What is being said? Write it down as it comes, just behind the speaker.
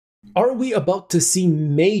Are we about to see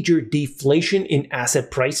major deflation in asset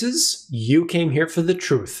prices? You came here for the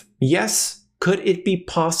truth. Yes, could it be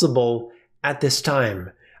possible at this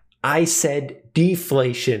time? I said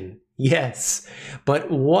deflation. Yes.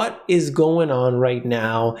 But what is going on right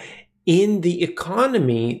now in the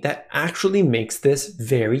economy that actually makes this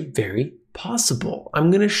very, very possible?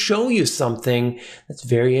 I'm going to show you something that's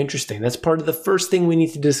very interesting. That's part of the first thing we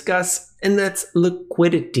need to discuss, and that's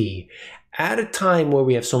liquidity. At a time where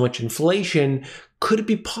we have so much inflation, could it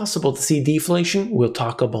be possible to see deflation? We'll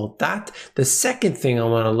talk about that. The second thing I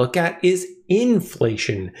want to look at is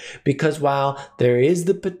inflation, because while there is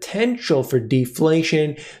the potential for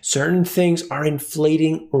deflation, certain things are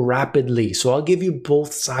inflating rapidly. So I'll give you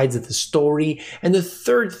both sides of the story. And the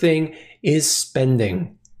third thing is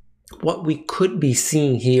spending. What we could be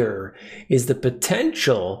seeing here is the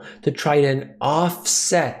potential to try and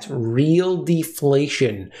offset real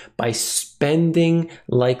deflation by spending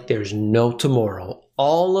like there's no tomorrow.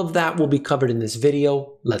 All of that will be covered in this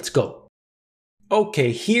video. Let's go.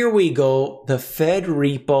 Okay, here we go. The Fed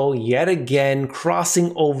repo yet again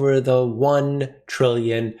crossing over the 1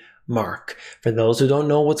 trillion mark. For those who don't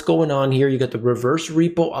know what's going on here, you got the reverse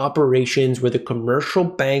repo operations where the commercial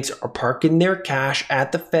banks are parking their cash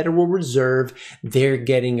at the Federal Reserve. They're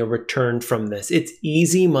getting a return from this. It's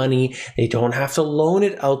easy money. They don't have to loan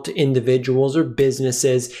it out to individuals or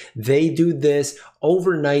businesses. They do this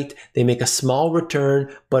overnight. They make a small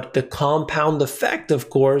return, but the compound effect, of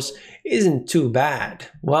course, isn't too bad.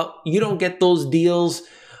 Well, you don't get those deals,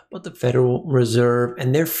 but the Federal Reserve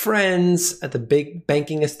and their friends at the big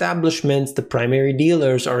banking establishments, the primary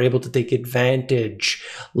dealers, are able to take advantage.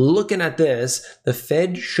 Looking at this, the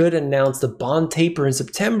Fed should announce the bond taper in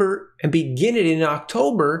September and begin it in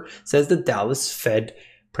October, says the Dallas Fed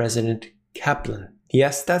President Kaplan.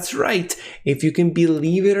 Yes, that's right. If you can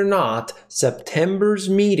believe it or not, September's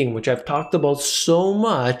meeting, which I've talked about so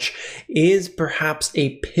much, is perhaps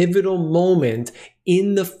a pivotal moment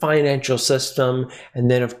in the financial system and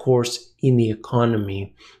then, of course, in the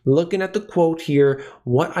economy. Looking at the quote here,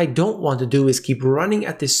 what I don't want to do is keep running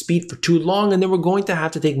at this speed for too long, and then we're going to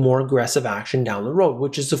have to take more aggressive action down the road,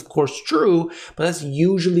 which is, of course, true, but that's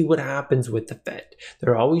usually what happens with the Fed.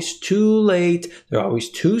 They're always too late. They're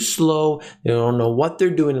always too slow. They don't know what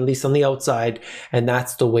they're doing, at least on the outside, and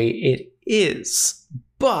that's the way it is.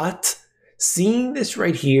 But seeing this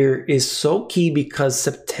right here is so key because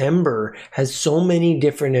September has so many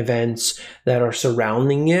different events that are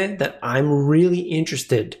surrounding it that I'm really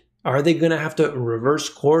interested. Are they going to have to reverse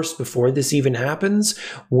course before this even happens?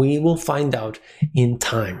 We will find out in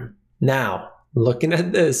time. Now, looking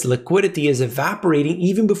at this, liquidity is evaporating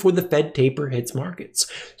even before the Fed taper hits markets.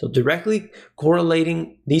 So directly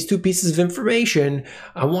correlating these two pieces of information,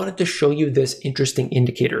 I wanted to show you this interesting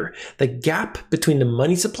indicator. The gap between the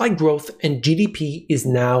money supply growth and GDP is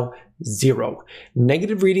now zero.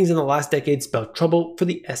 Negative readings in the last decade spelled trouble for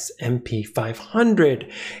the S&P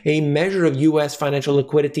 500. A measure of U.S. financial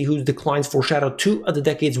liquidity whose declines foreshadow two of the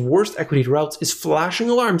decade's worst equity routes is flashing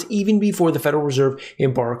alarms even before the Federal Reserve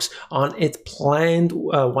embarks on its planned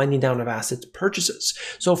winding down of asset purchases.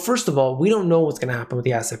 So first of all, we don't know what's going to happen with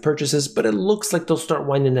the asset purchases, but it looks like they'll start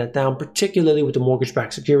winding that down, particularly with the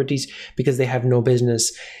mortgage-backed securities, because they have no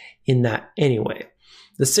business in that anyway.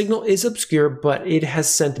 The signal is obscure, but it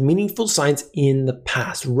has sent meaningful signs in the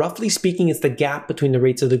past. Roughly speaking, it's the gap between the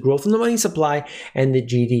rates of the growth in the money supply and the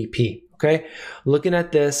GDP. Okay, looking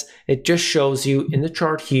at this, it just shows you in the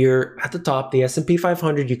chart here at the top, the S&P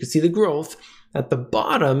 500, you can see the growth. At the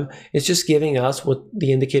bottom, it's just giving us what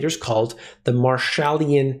the indicator's called the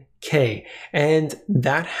Marshallian K. And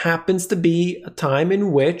that happens to be a time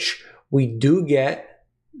in which we do get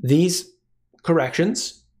these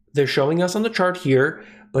corrections. They're showing us on the chart here,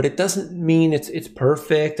 but it doesn't mean it's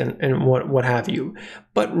perfect and what have you.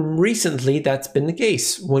 But recently, that's been the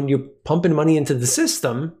case. When you're pumping money into the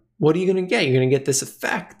system, what are you going to get? You're going to get this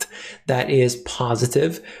effect that is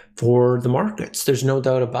positive for the markets. There's no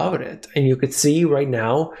doubt about it. And you could see right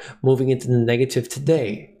now moving into the negative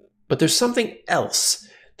today. But there's something else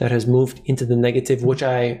that has moved into the negative, which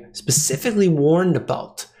I specifically warned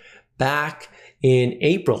about back in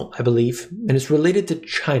April, I believe, and it's related to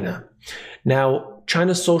China. Now,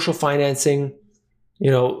 China's social financing,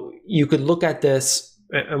 you could look at this,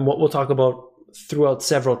 and what we'll talk about throughout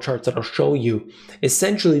several charts that I'll show you,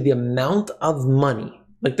 essentially the amount of money.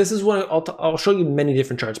 Like this is what I'll show you many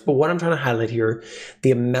different charts, but what I'm trying to highlight here, the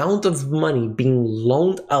amount of money being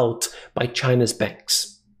loaned out by China's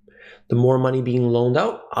banks. The more money being loaned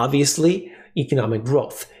out, obviously, economic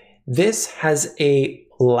growth. This has a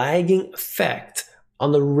lagging effect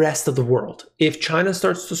on the rest of the world. If China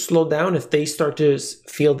starts to slow down, if they start to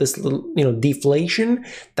feel this little, deflation,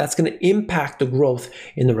 that's going to impact the growth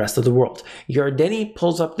in the rest of the world. Yardeni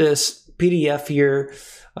pulls up this PDF here,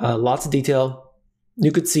 lots of detail.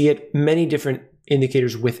 You could see it, many different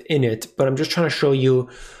indicators within it, but I'm just trying to show you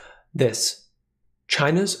this.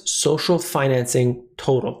 China's social financing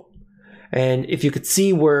total. And if you could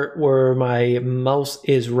see where my mouse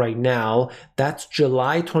is right now, that's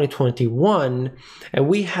July 2021. And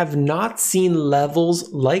we have not seen levels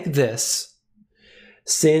like this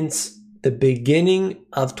since the beginning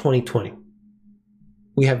of 2020.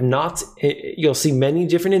 We have not, you'll see many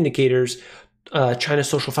different indicators. China's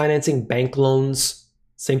social financing, bank loans,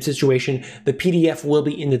 same situation. The PDF will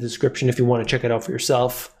be in the description if you want to check it out for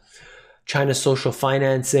yourself. China's social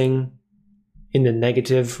financing in the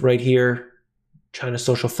negative right here. China's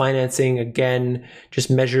social financing, again, just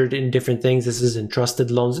measured in different things. This is entrusted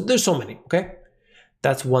loans. There's so many, okay?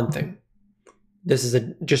 That's one thing. This is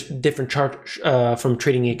a just different chart from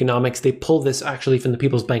Trading Economics. They pull this actually from the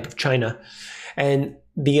People's Bank of China. And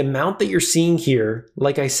the amount that you're seeing here,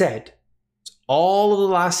 like I said, all of the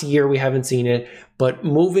last year we haven't seen it, but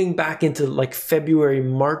moving back into like February,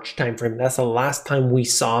 March timeframe, that's the last time we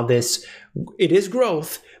saw this. It is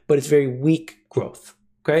growth, but it's very weak growth,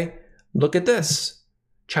 okay? Look at this.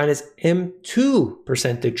 China's M2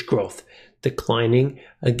 percentage growth declining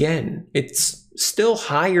again. It's still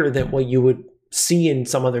higher than what you would see in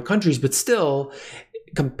some other countries, but still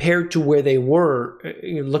compared to where they were,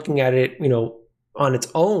 looking at it, on its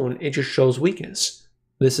own, it just shows weakness.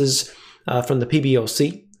 This is from the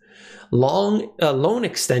PBOC. Loan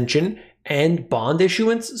extension and bond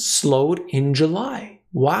issuance slowed in July.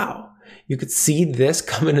 Wow. You could see this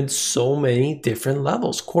coming in so many different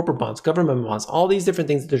levels. Corporate bonds, government bonds, all these different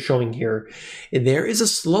things that they're showing here. There is a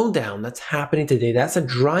slowdown that's happening today. That's a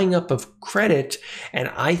drying up of credit. And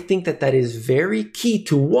I think that is very key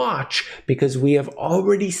to watch because we have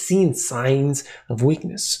already seen signs of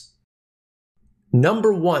weakness.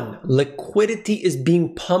 Number one, liquidity is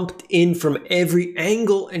being pumped in from every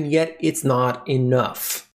angle, and yet it's not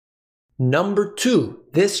enough. Number two,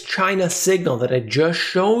 this China signal that I just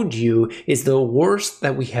showed you is the worst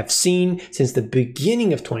that we have seen since the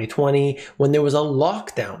beginning of 2020 when there was a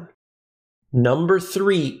lockdown. Number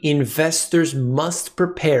three, investors must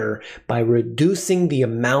prepare by reducing the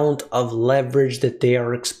amount of leverage that they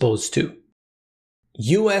are exposed to.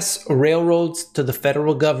 US railroads to the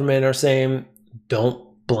federal government are saying, don't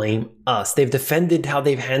blame us. They've defended how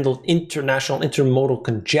they've handled international intermodal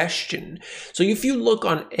congestion. So if you look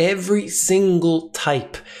on every single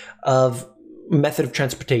type of method of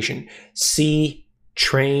transportation, sea,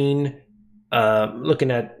 train,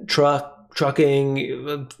 looking at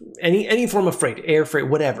trucking, any form of freight, air freight,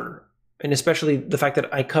 whatever. And especially the fact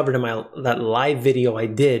that I covered in that live video I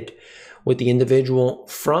did with the individual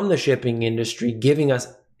from the shipping industry giving us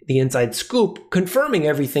the inside scoop, confirming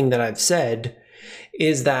everything that I've said,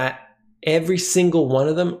 is that every single one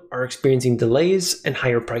of them are experiencing delays and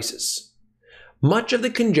higher prices. Much of the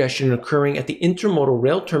congestion occurring at the intermodal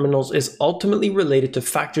rail terminals is ultimately related to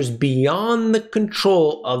factors beyond the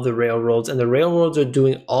control of the railroads, and the railroads are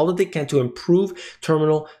doing all that they can to improve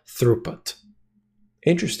terminal throughput.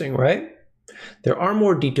 Interesting, right? There are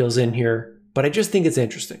more details in here, but I just think it's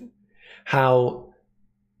interesting how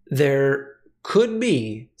there could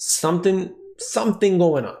be something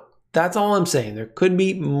going on. That's all I'm saying. There could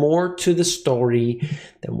be more to the story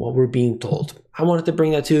than what we're being told. I wanted to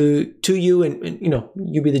bring that to you and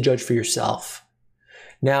you be the judge for yourself.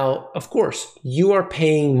 Now, of course, you are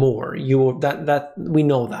paying more. That we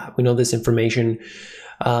know that. We know this information.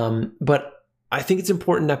 But I think it's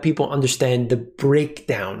important that people understand the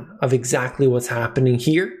breakdown of exactly what's happening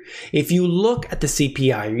here. If you look at the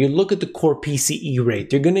CPI, or you look at the core PCE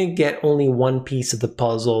rate, you're going to get only one piece of the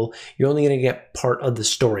puzzle. You're only going to get part of the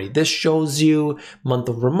story. This shows you month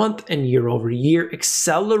over month and year over year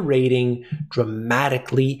accelerating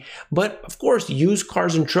dramatically. But of course, used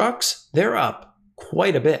cars and trucks, they're up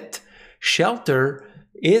quite a bit. Shelter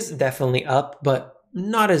is definitely up, but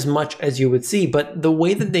not as much as you would see, but the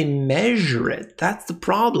way that they measure it, that's the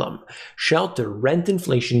problem. Shelter, rent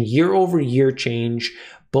inflation, year over year change,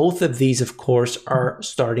 both of these, of course, are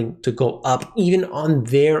starting to go up, even on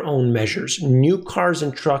their own measures. New cars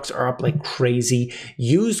and trucks are up like crazy.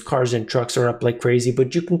 Used cars and trucks are up like crazy,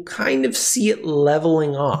 but you can kind of see it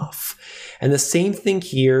leveling off. And the same thing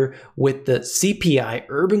here with the CPI,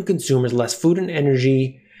 urban consumers, less food and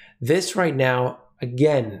energy. This right now,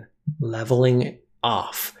 again, leveling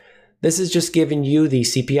off. This is just giving you the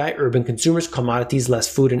CPI, urban consumers, commodities, less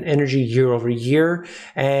food and energy year over year,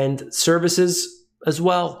 and services as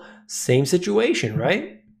well. same situation,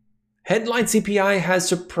 right? Headline CPI has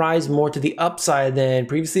surprised more to the upside than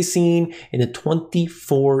previously seen in the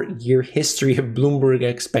 24-year history of Bloomberg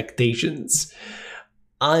expectations.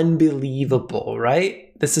 Unbelievable,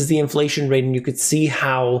 right? This is the inflation rate, and you could see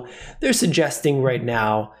how they're suggesting right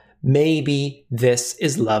now maybe this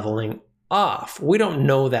is leveling off. We don't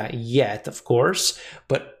know that yet, of course,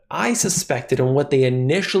 but I suspected, and what they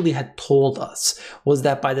initially had told us was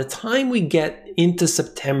that by the time we get into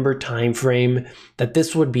September timeframe, that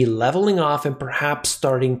this would be leveling off and perhaps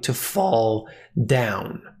starting to fall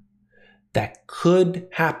down. That could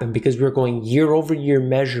happen because we're going year over year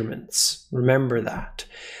measurements. Remember that.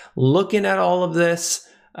 Looking at all of this,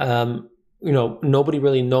 nobody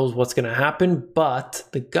really knows what's going to happen, but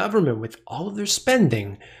the government, with all of their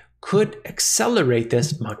spending, could accelerate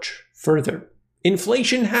this much further.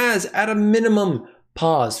 Inflation has, at a minimum,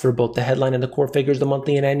 paused for both the headline and the core figures. The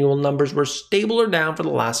monthly and annual numbers were stable or down for the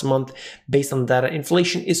last month. Based on the data,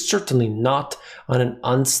 inflation is certainly not on an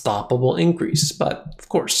unstoppable increase, but of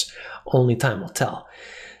course, only time will tell.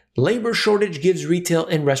 Labor shortage gives retail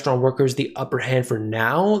and restaurant workers the upper hand for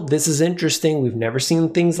now. This is interesting. We've never seen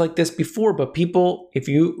things like this before, but people, if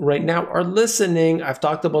you right now are listening, I've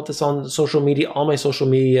talked about this on social media, all my social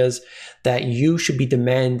medias, that you should be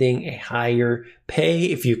demanding a higher pay.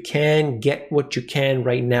 If you can, get what you can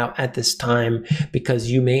right now at this time,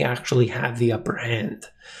 because you may actually have the upper hand.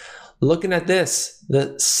 Looking at this,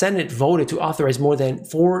 the Senate voted to authorize more than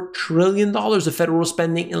 $4 trillion of federal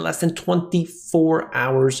spending in less than 24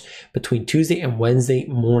 hours between Tuesday and Wednesday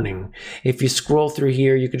morning. If you scroll through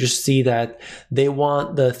here, you could just see that they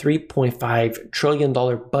want the $3.5 trillion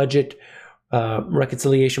budget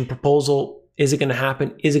reconciliation proposal. Is it going to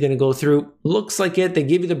happen? Is it going to go through? Looks like it. They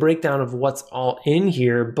give you the breakdown of what's all in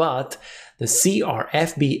here, but the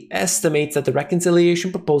CRFB estimates that the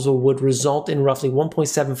reconciliation proposal would result in roughly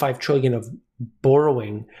 $1.75 trillion of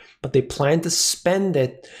borrowing, but they plan to spend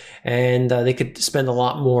it, and they could spend a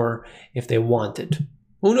lot more if they wanted.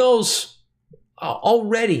 Who knows?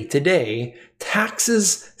 Already today,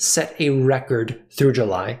 taxes set a record through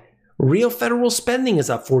July. Real federal spending is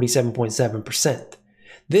up 47.7%.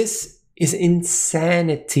 This is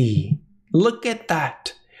insanity. Look at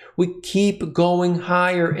that. We keep going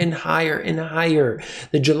higher and higher and higher.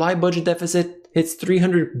 The July budget deficit hits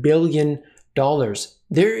 $300 billion.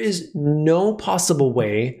 There is no possible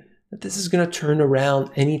way that this is going to turn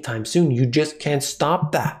around anytime soon. You just can't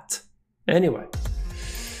stop that. Anyway,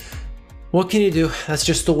 what can you do? That's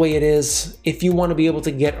just the way it is. If you want to be able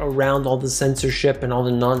to get around all the censorship and all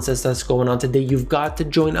the nonsense that's going on today, you've got to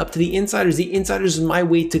join up to the Insiders. The Insiders is my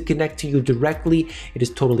way to connect to you directly. It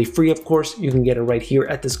is totally free, of course. You can get it right here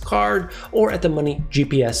at this card or at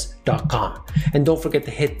themoneygps.com. And don't forget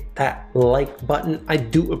to hit that like button. I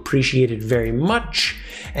do appreciate it very much.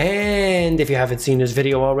 And if you haven't seen this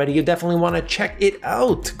video already, you definitely want to check it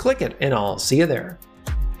out. Click it and I'll see you there.